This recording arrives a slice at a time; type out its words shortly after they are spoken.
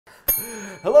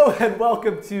Hello and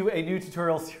welcome to a new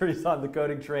tutorial series on the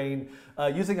coding train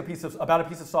using about a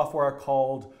piece of software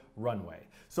called Runway.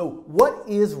 So what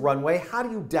is Runway? How do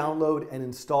you download and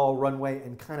install Runway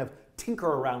and kind of tinker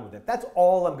around with it? That's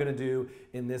all I'm going to do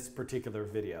in this particular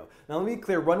video. Now let me be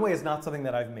clear, Runway is not something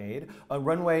that I've made.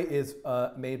 Runway is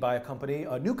made by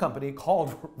a new company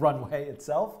called Runway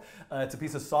itself. It's a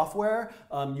piece of software.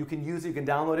 You can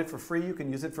download it for free, you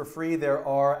can use it for free. There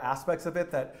are aspects of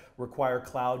it that require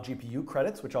cloud GPU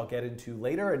credits, which I'll get into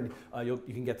later, and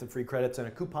you can get some free credits and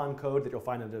a coupon code that you'll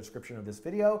find in the description of this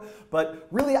video. But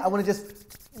really, I want to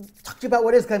just talk to you about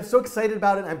what it is, because I'm so excited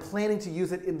about it. I'm planning to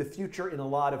use it in the future in a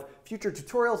lot of future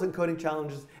tutorials and coding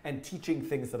challenges and teaching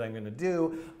things that I'm going to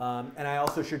do. And I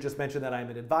also should just mention that I'm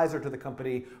an advisor to the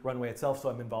company Runway itself, so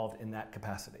I'm involved in that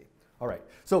capacity. All right,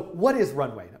 so what is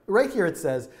Runway? Right here it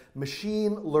says,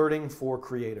 machine learning for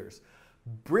creators.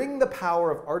 Bring the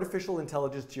power of artificial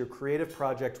intelligence to your creative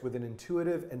projects with an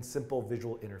intuitive and simple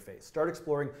visual interface. Start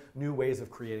exploring new ways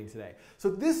of creating today. So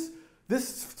this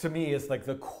to me is like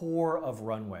the core of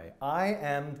Runway. I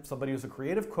am somebody who's a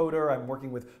creative coder. I'm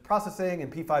working with processing and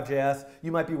P5.js.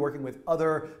 You might be working with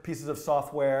other pieces of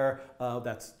software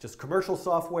that's just commercial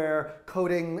software,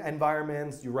 coding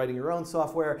environments, you're writing your own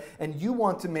software, and you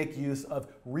want to make use of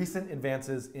recent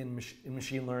advances in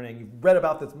machine learning. You've read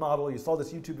about this model, you saw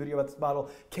this YouTube video about this model,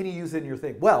 can you use it in your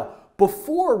thing? Well,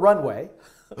 before Runway,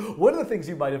 one of the things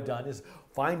you might have done is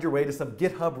find your way to some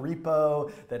GitHub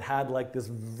repo that had like this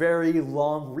very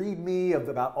long README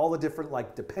about all the different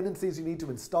like dependencies you need to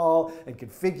install and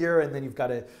configure, and then you've got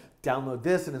to download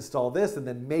this and install this and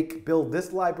then build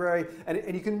this library,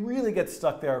 and you can really get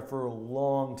stuck there for a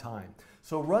long time.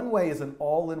 So Runway is an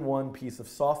all-in-one piece of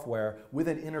software with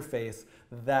an interface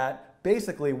that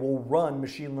basically will run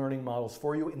machine learning models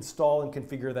for you, install and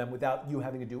configure them without you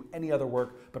having to do any other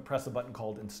work but press a button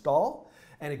called install.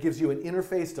 And it gives you an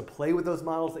interface to play with those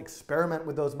models, experiment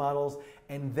with those models,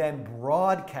 and then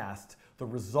broadcast the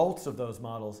results of those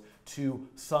models to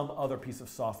some other piece of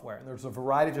software. And there's a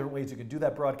variety of different ways you can do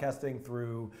that broadcasting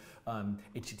through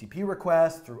HTTP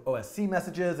requests, through OSC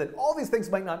messages, and all these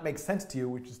things might not make sense to you,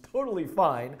 which is totally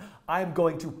fine. I'm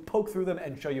going to poke through them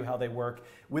and show you how they work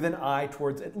with an eye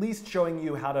towards at least showing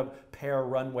you how to pair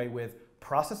Runway with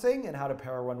processing and how to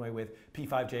pair Runway with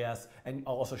P5.js, and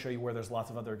I'll also show you where there's lots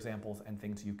of other examples and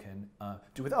things you can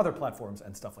do with other platforms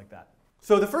and stuff like that.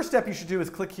 So the first step you should do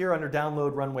is click here under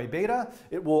Download Runway Beta.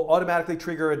 It will automatically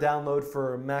trigger a download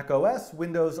for Mac OS,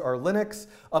 Windows, or Linux.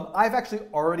 I've actually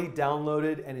already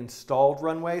downloaded and installed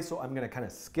Runway, so I'm going to kind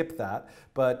of skip that,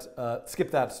 but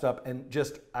skip that step and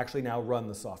just actually now run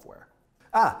the software.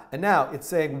 And now it's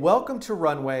saying, welcome to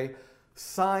Runway,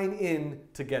 sign in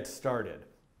to get started.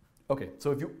 Okay, so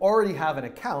if you already have an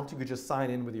account, you could just sign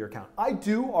in with your account. I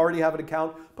do already have an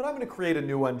account, but I'm going to create a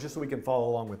new one just so we can follow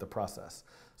along with the process.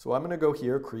 So I'm going to go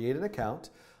here, create an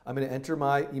account. I'm going to enter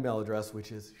my email address,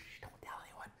 which is, don't tell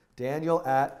anyone,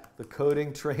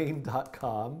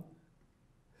 daniel@thecodingtrain.com.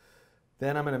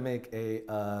 Then I'm going to make a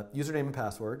username and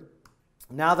password.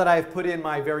 Now that I've put in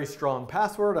my very strong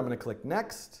password, I'm going to click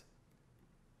Next.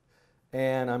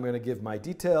 And I'm going to give my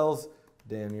details,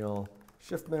 Daniel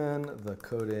Schiffman, the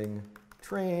coding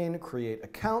train, create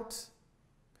account.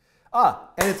 And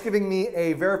it's giving me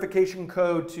a verification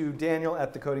code to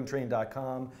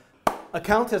daniel@thecodingtrain.com.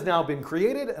 Account has now been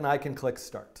created, and I can click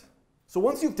Start. So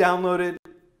once you've downloaded,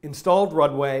 installed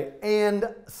Runway,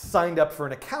 and signed up for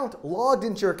an account, logged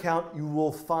into your account, you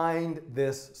will find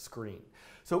this screen.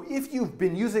 So if you've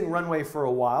been using Runway for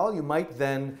a while, you might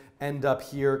then end up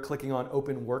here clicking on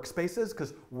Open Workspaces,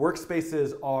 because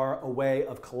workspaces are a way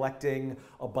of collecting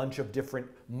a bunch of different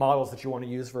models that you want to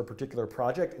use for a particular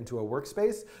project into a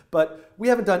workspace. But we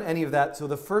haven't done any of that, so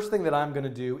the first thing that I'm going to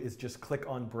do is just click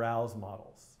on Browse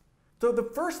Models. So the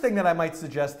first thing that I might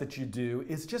suggest that you do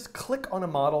is just click on a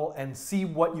model and see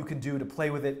what you can do to play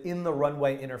with it in the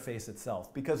Runway interface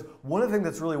itself. Because one of the things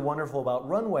that's really wonderful about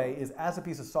Runway is as a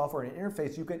piece of software and an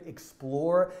interface, you can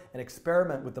explore and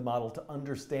experiment with the model to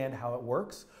understand how it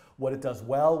works, what it does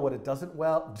well, what it doesn't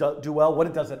do well, what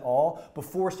it does at all,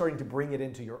 before starting to bring it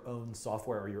into your own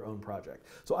software or your own project.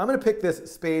 So I'm going to pick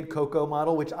this Spade Cocoa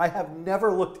model, which I have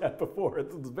never looked at before.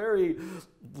 It's very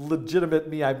legitimate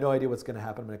me. I have no idea what's going to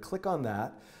happen. I'm going to click on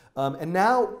that. And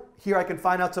now here I can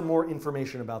find out some more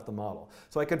information about the model.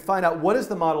 So I can find out, what does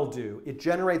the model do? It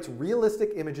generates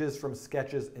realistic images from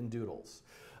sketches and doodles.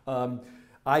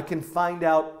 I can find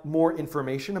out more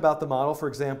information about the model. For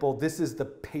example, this is the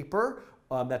paper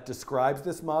that describes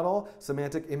this model,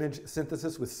 semantic image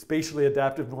synthesis with spatially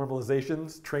adaptive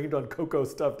normalizations trained on Cocoa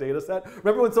Stuff dataset.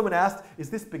 Remember when someone asked, is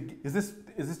this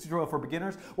tutorial for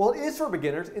beginners? Well, it is for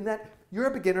beginners in that you're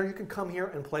a beginner, you can come here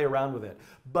and play around with it.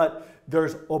 But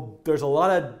there's a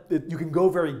lot of, you can go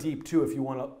very deep too if you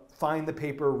want to find the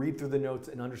paper, read through the notes,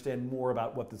 and understand more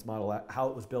about what this model, how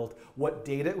it was built, what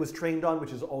data it was trained on,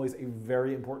 which is always a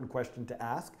very important question to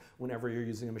ask whenever you're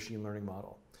using a machine learning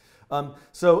model.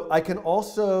 So I can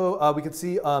also, we can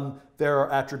see there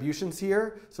are attributions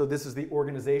here. So this is the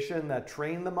organization that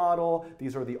trained the model.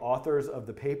 These are the authors of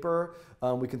the paper.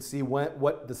 We can see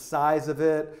what the size of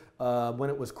it, when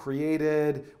it was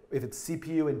created, if it's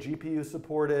CPU and GPU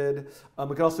supported.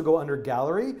 We can also go under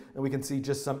gallery and we can see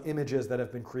just some images that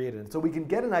have been created. And so we can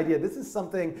get an idea. This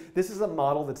is a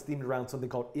model that's themed around something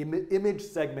called image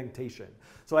segmentation.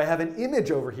 So I have an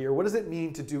image over here. What does it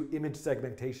mean to do image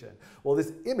segmentation? Well,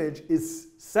 this image is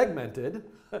segmented,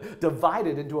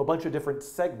 divided into a bunch of different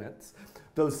segments.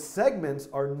 Those segments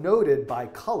are noted by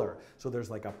color. So there's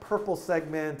like a purple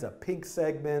segment, a pink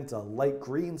segment, a light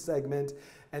green segment,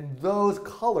 and those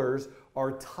colors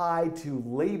are tied to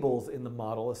labels in the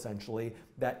model, essentially,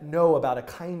 that know about a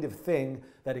kind of thing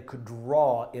that it could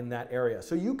draw in that area.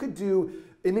 So you could do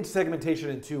image segmentation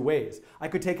in two ways. I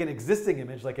could take an existing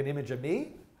image, like an image of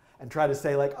me, and try to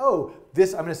say like, oh,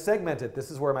 I'm going to segment it. This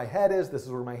is where my head is, this is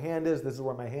where my hand is, this is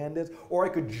where my hand is. Or I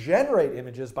could generate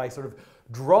images by sort of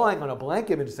drawing on a blank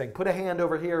image, saying, put a hand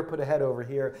over here, put a head over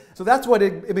here. So that's what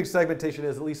image segmentation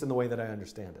is, at least in the way that I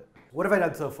understand it. What have I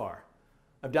done so far?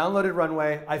 I've downloaded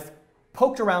Runway. I've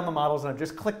poked around the models and I've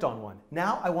just clicked on one.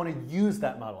 Now I want to use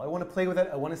that model. I want to play with it.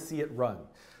 I want to see it run.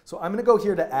 So I'm going to go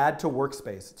here to add to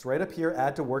workspace. It's right up here,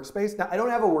 add to workspace. Now I don't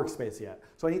have a workspace yet,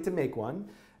 so I need to make one.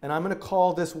 And I'm going to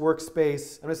call this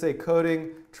workspace, I'm going to say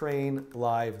coding train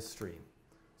live stream.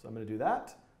 So I'm going to do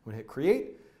that. I'm going to hit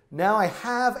create. Now I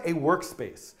have a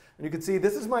workspace. And you can see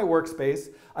this is my workspace.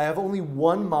 I have only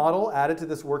one model added to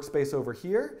this workspace over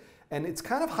here. And it's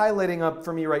kind of highlighting up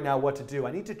for me right now what to do.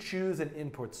 I need to choose an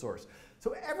input source.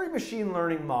 So every machine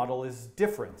learning model is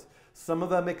different. Some of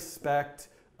them expect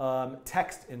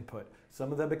text input.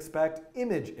 Some of them expect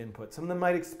image input. Some of them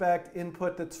might expect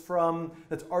input that's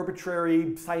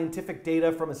arbitrary scientific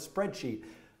data from a spreadsheet.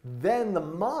 Then the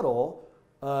model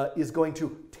is going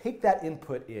to take that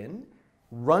input in,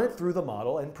 run it through the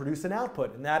model, and produce an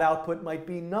output. And that output might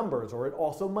be numbers, or it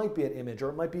also might be an image, or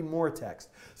it might be more text.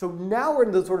 So now we're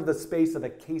in the sort of the space of a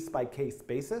case-by-case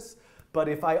basis. But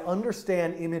if I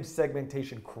understand image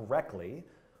segmentation correctly,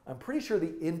 I'm pretty sure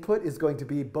the input is going to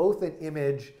be both an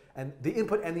image, and the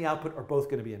input and the output are both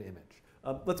going to be an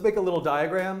image. Let's make a little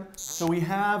diagram. So we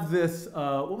have this,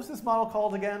 what was this model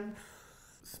called again?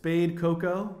 Spade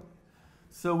Cocoa.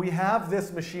 So we have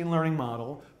this machine learning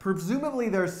model. Presumably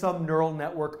there's some neural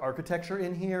network architecture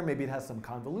in here. Maybe it has some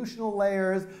convolutional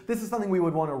layers. This is something we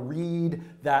would want to read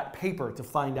that paper to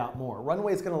find out more.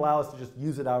 Runway is going to allow us to just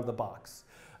use it out of the box.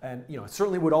 And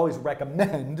certainly would always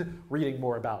recommend reading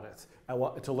more about it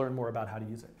to learn more about how to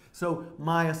use it. So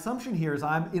my assumption here is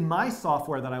in my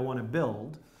software that I want to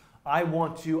build, I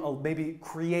want to maybe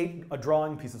create a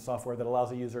drawing piece of software that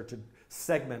allows a user to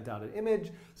segment out an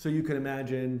image. So you can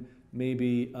imagine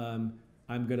maybe I'm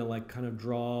going to kind of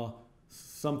draw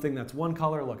something that's one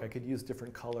color. Look, I could use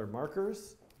different color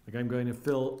markers. Like I'm going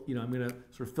to I'm going to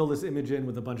sort of fill this image in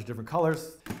with a bunch of different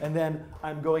colors. And then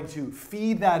I'm going to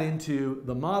feed that into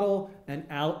the model, and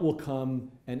out will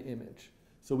come an image.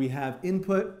 So we have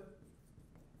input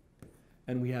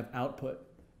and we have output.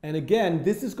 And again,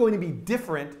 this is going to be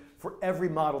different for every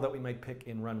model that we might pick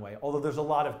in Runway, although there's a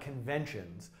lot of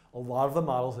conventions. A lot of the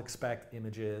models expect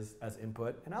images as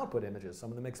input and output images. Some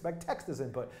of them expect text as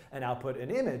input and output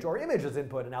an image, or image as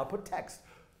input and output text,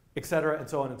 et cetera, and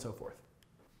so on and so forth.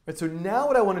 Right, so now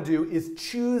what I want to do is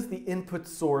choose the input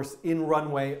source in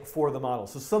Runway for the model.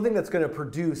 So something that's going to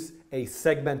produce a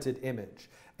segmented image.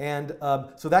 And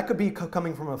so that could be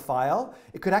coming from a file.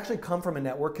 It could actually come from a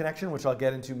network connection, which I'll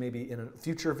get into maybe in a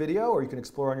future video, or you can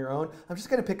explore on your own. I'm just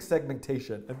going to pick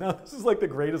segmentation. And now this is like the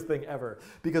greatest thing ever,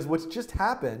 because what's just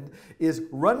happened is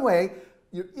Runway,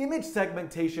 image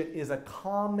segmentation is a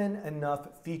common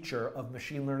enough feature of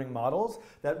machine learning models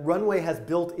that Runway has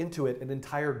built into it an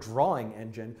entire drawing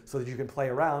engine so that you can play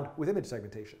around with image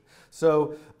segmentation.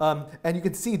 So, and you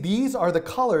can see these are the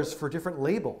colors for different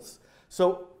labels.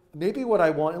 So maybe what I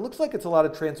want, it looks like it's a lot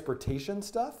of transportation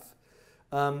stuff.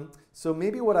 So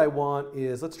maybe what I want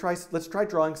is, let's try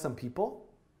drawing some people.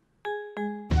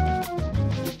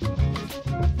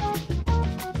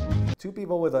 Two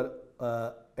people with an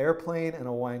airplane and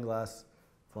a wine glass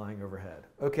flying overhead.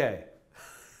 Okay,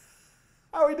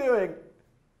 how are we doing?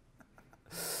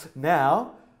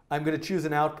 Now, I'm going to choose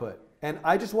an output. And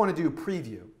I just want to do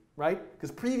preview, right?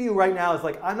 Because preview right now is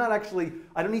like, I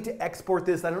don't need to export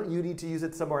this. You need to use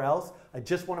it somewhere else. I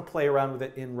just want to play around with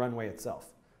it in Runway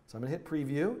itself. So I'm going to hit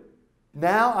preview.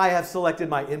 Now I have selected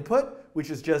my input, which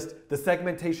is just the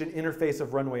segmentation interface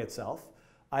of Runway itself.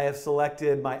 I have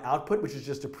selected my output, which is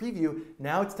just a preview.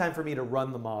 Now it's time for me to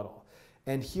run the model.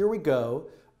 And here we go,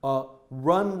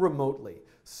 run remotely.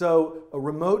 So a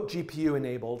remote GPU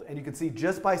enabled, and you can see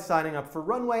just by signing up for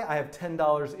Runway, I have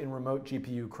 $10 in remote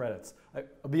GPU credits.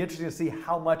 It'll be interesting to see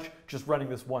how much just running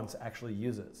this once actually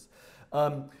uses.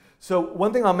 So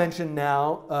one thing I'll mention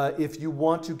now, if you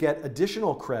want to get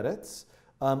additional credits,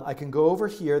 I can go over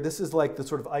here. This is like the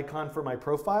sort of icon for my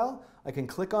profile. I can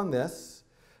click on this.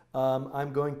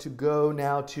 I'm going to go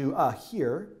now to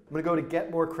here. I'm going to go to Get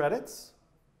More Credits.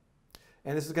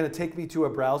 And this is going to take me to a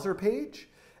browser page.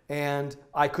 And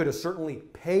I could have certainly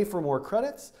pay for more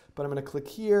credits, but I'm going to click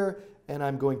here, and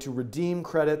I'm going to redeem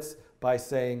credits by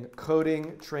saying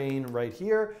coding train right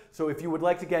here. So if you would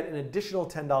like to get an additional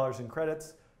 $10 in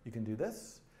credits, you can do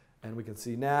this. And we can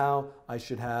see now I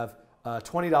should have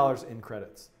 $20 in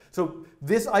credits. So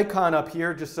this icon up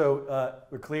here, just so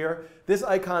we're clear, this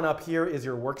icon up here is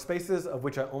your workspaces, of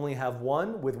which I only have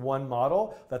one with one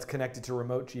model that's connected to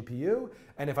remote GPU.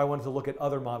 And if I wanted to look at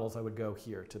other models, I would go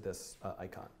here to this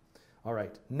icon. All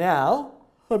right, now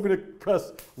I'm going to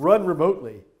press Run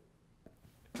Remotely.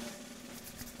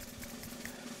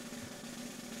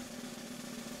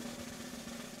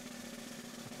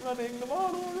 Running the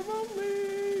model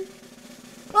remotely.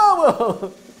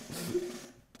 Oh, well.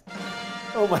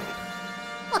 Oh, my.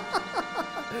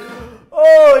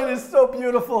 Oh, it is so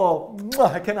beautiful.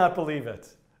 I cannot believe it.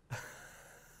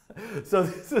 So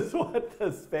this is what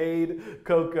the Spade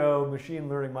Cocoa machine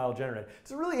learning model generated.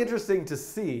 It's really interesting to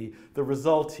see the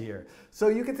result here. So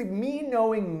you can see me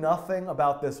knowing nothing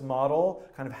about this model,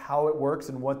 kind of how it works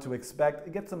and what to expect,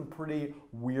 it gets some pretty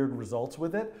weird results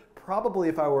with it. Probably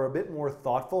if I were a bit more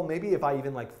thoughtful, maybe if I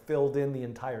even like filled in the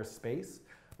entire space,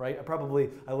 right?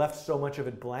 I left so much of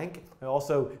it blank. I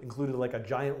also included like a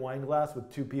giant wine glass with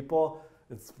two people.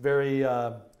 It's very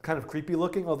kind of creepy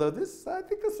looking, although I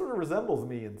think this sort of resembles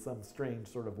me in some strange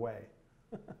sort of way.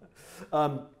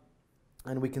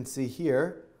 And we can see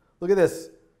here, look at this,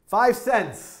 5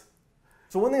 cents.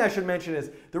 So one thing I should mention is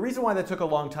the reason why that took a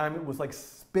long time, it was like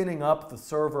spinning up the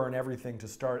server and everything to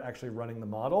start actually running the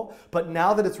model. But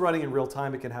now that it's running in real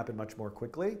time, it can happen much more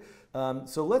quickly.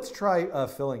 So let's try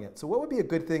filling it. So what would be a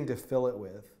good thing to fill it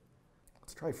with?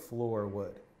 Let's try floor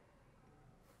wood.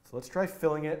 So let's try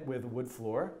filling it with wood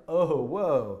floor. Oh,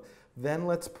 whoa. Then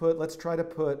let's try to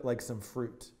put like some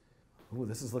fruit. Ooh,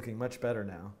 this is looking much better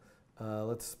now.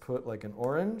 Let's put like an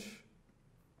orange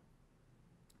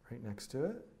right next to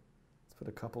it. Let's put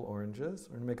a couple oranges.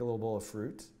 We're gonna make a little bowl of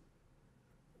fruit.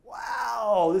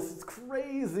 Wow, this is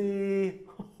crazy.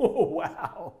 Oh,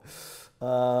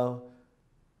 wow.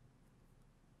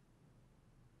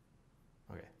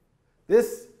 Okay,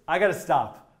 this, I gotta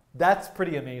stop. That's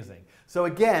pretty amazing. So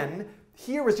again,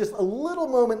 here was just a little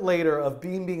moment later of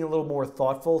being a little more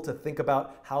thoughtful to think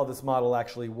about how this model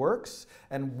actually works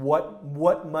and what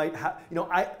might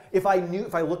if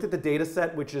I looked at the data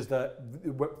set, which is the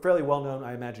fairly well-known,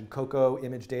 I imagine, Cocoa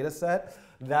image data set,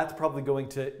 that's probably going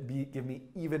to give me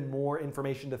even more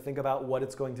information to think about what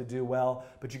it's going to do well.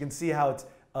 But you can see how it's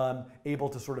able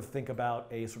to sort of think about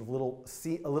a sort of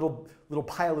little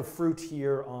pile of fruit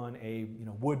here on a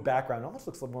wood background. It almost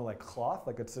looks a little more like cloth,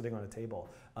 like it's sitting on a table.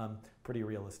 Pretty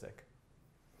realistic.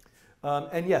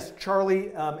 And yes, Charlie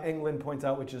Englund points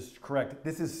out, which is correct,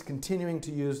 this is continuing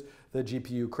to use the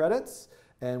GPU credits.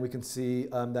 And we can see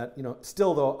that,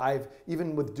 still though,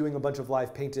 even with doing a bunch of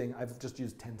live painting, I've just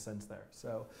used 10 cents there.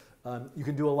 So you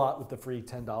can do a lot with the free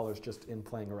 $10 just in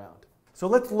playing around. So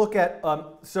let's look at,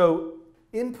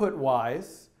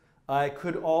 input-wise, I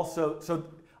could also, so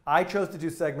I chose to do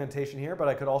segmentation here, but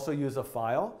I could also use a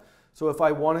file. So if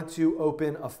I wanted to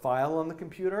open a file on the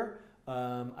computer,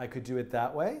 I could do it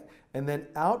that way. And then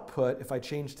output, if I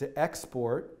change to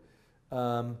export,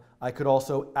 I could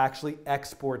also actually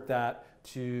export that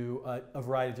to a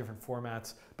variety of different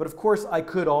formats. But of course, I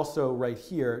could also right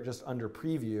here, just under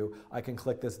preview, I can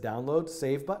click this download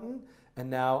save button, and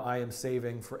now I am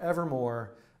saving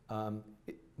forevermore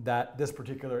this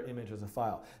particular image as a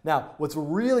file. Now, what's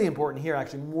really important here,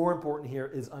 actually more important here,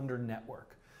 is under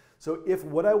network. So if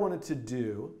what I wanted to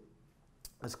do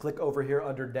is click over here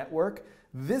under network,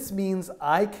 this means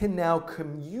I can now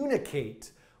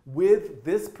communicate with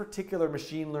this particular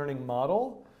machine learning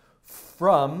model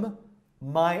from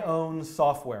my own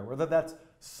software, whether that's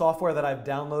software that I've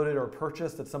downloaded or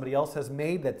purchased that somebody else has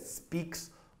made that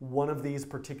speaks one of these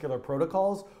particular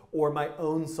protocols or my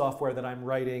own software that I'm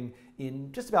writing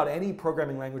in just about any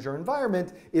programming language or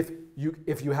environment if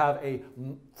you have a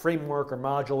framework or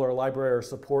module or library or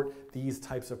support these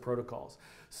types of protocols.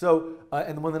 So,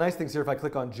 and one of the nice things here, if I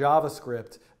click on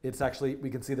JavaScript, it's actually, we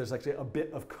can see there's actually a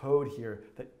bit of code here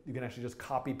that you can actually just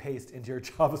copy paste into your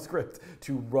JavaScript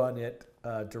to run it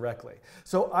directly.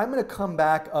 So I'm going to come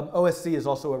back. OSC is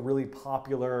also a really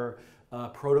popular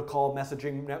protocol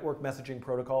messaging, network messaging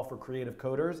protocol for creative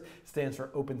coders. It stands for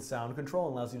Open Sound Control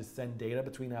and allows you to send data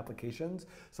between applications.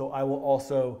 So I will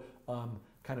also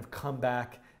kind of come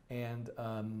back and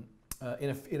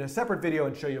in a separate video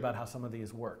and show you about how some of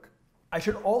these work. I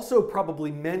should also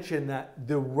probably mention that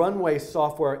the Runway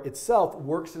software itself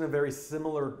works in a very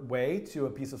similar way to a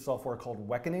piece of software called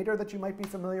Wekinator that you might be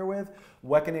familiar with.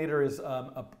 Wekinator is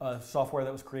a software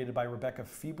that was created by Rebecca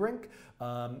Febrink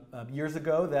years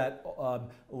ago that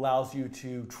allows you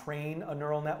to train a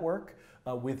neural network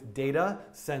with data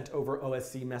sent over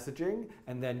OSC messaging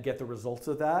and then get the results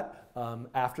of that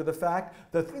after the fact.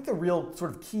 I think the real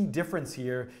sort of key difference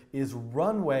here is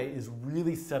Runway is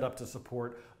really set up to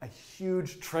support a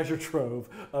huge treasure trove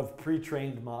of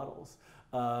pre-trained models.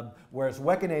 Whereas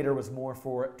Wekinator was more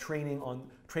for training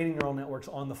neural networks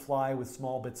on the fly with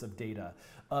small bits of data.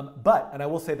 And I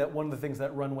will say that one of the things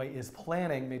that Runway is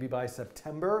planning, maybe by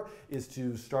September, is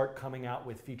to start coming out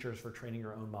with features for training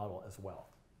your own model as well.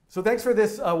 So thanks for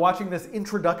watching this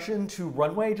introduction to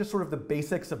Runway, just sort of the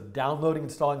basics of downloading,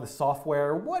 installing the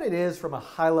software, what it is from a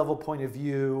high-level point of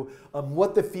view,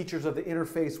 what the features of the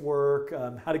interface work,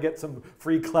 how to get some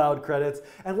free cloud credits.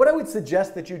 And what I would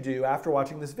suggest that you do after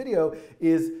watching this video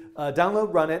is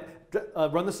download,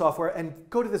 run the software, and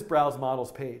go to this Browse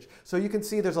Models page. So you can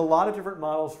see there's a lot of different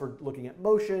models for looking at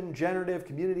motion, generative,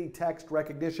 community, text,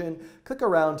 recognition. Click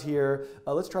around here.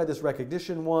 Let's try this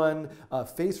recognition one,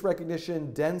 face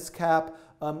recognition, dense cap.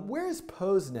 Where is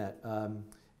PoseNet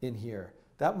in here?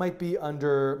 That might be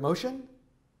under motion.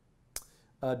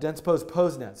 Dense pose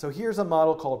PoseNet. So here's a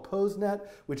model called PoseNet,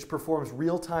 which performs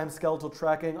real-time skeletal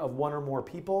tracking of one or more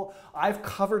people. I've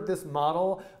covered this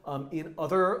model in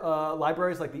other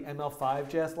libraries like the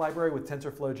ML5.js library with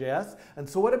TensorFlow.js. And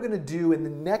so what I'm going to do in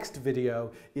the next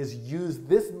video is use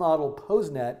this model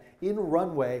PoseNet in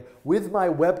Runway with my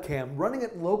webcam, running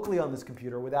it locally on this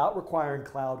computer without requiring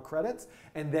cloud credits,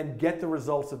 and then get the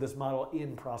results of this model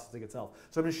in processing itself.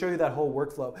 So I'm going to show you that whole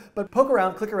workflow. But poke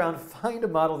around, click around, find a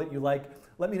model that you like.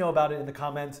 Let me know about it in the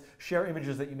comments, share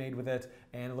images that you made with it,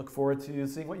 and look forward to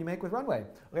seeing what you make with Runway.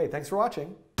 Okay, thanks for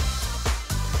watching.